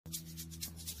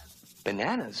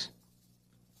Bananas?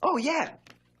 Oh, yeah.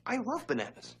 I love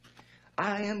bananas.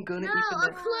 I am gonna eat No, a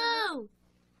bananas. clue!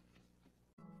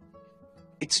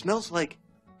 It smells like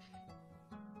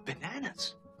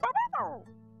bananas.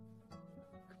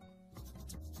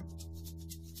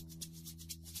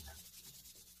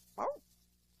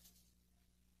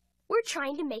 We're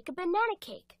trying to make a banana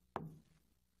cake.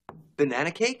 Banana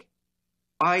cake?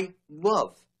 I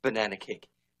love banana cake.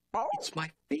 It's my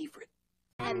favorite.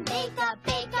 And bake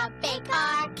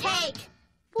our cake!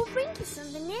 We'll bring you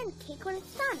some banana cake when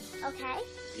it's done, okay?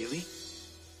 Really?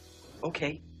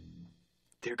 Okay.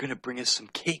 They're gonna bring us some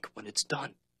cake when it's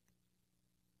done.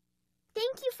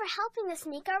 Thank you for helping us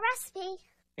make our recipe.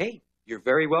 Hey, you're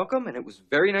very welcome, and it was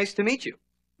very nice to meet you.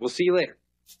 We'll see you later.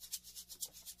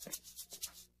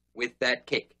 With that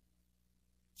cake.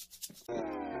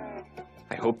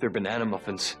 I hope they're banana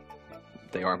muffins.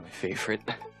 They are my favorite.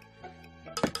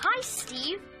 Hi,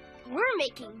 Steve. We're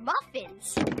making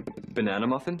muffins. Banana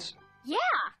muffins? Yeah,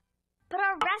 but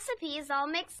our recipe is all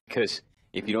mixed. Because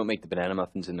if you don't make the banana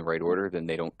muffins in the right order, then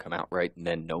they don't come out right, and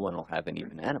then no one will have any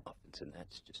banana muffins, and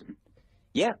that's just...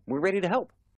 Yeah, we're ready to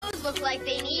help. Those look like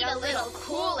they need a little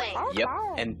cooling. Yep,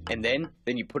 and then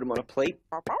you put them on a plate,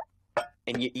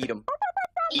 and you eat them.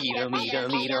 Eat them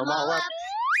all up.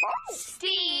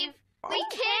 Steve, we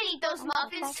can't eat those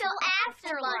muffins till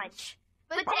after lunch.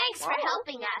 But thanks for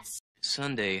helping us.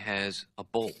 Sunday has a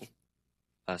bowl,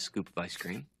 a scoop of ice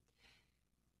cream,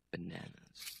 bananas.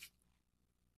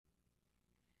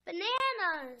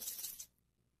 Bananas.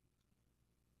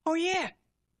 Oh, yeah.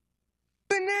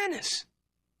 Bananas.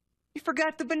 You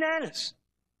forgot the bananas.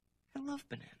 I love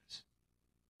bananas.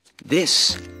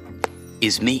 This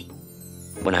is me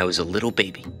when I was a little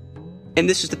baby. And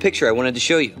this is the picture I wanted to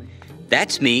show you.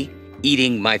 That's me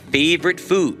eating my favorite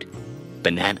food,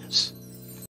 bananas.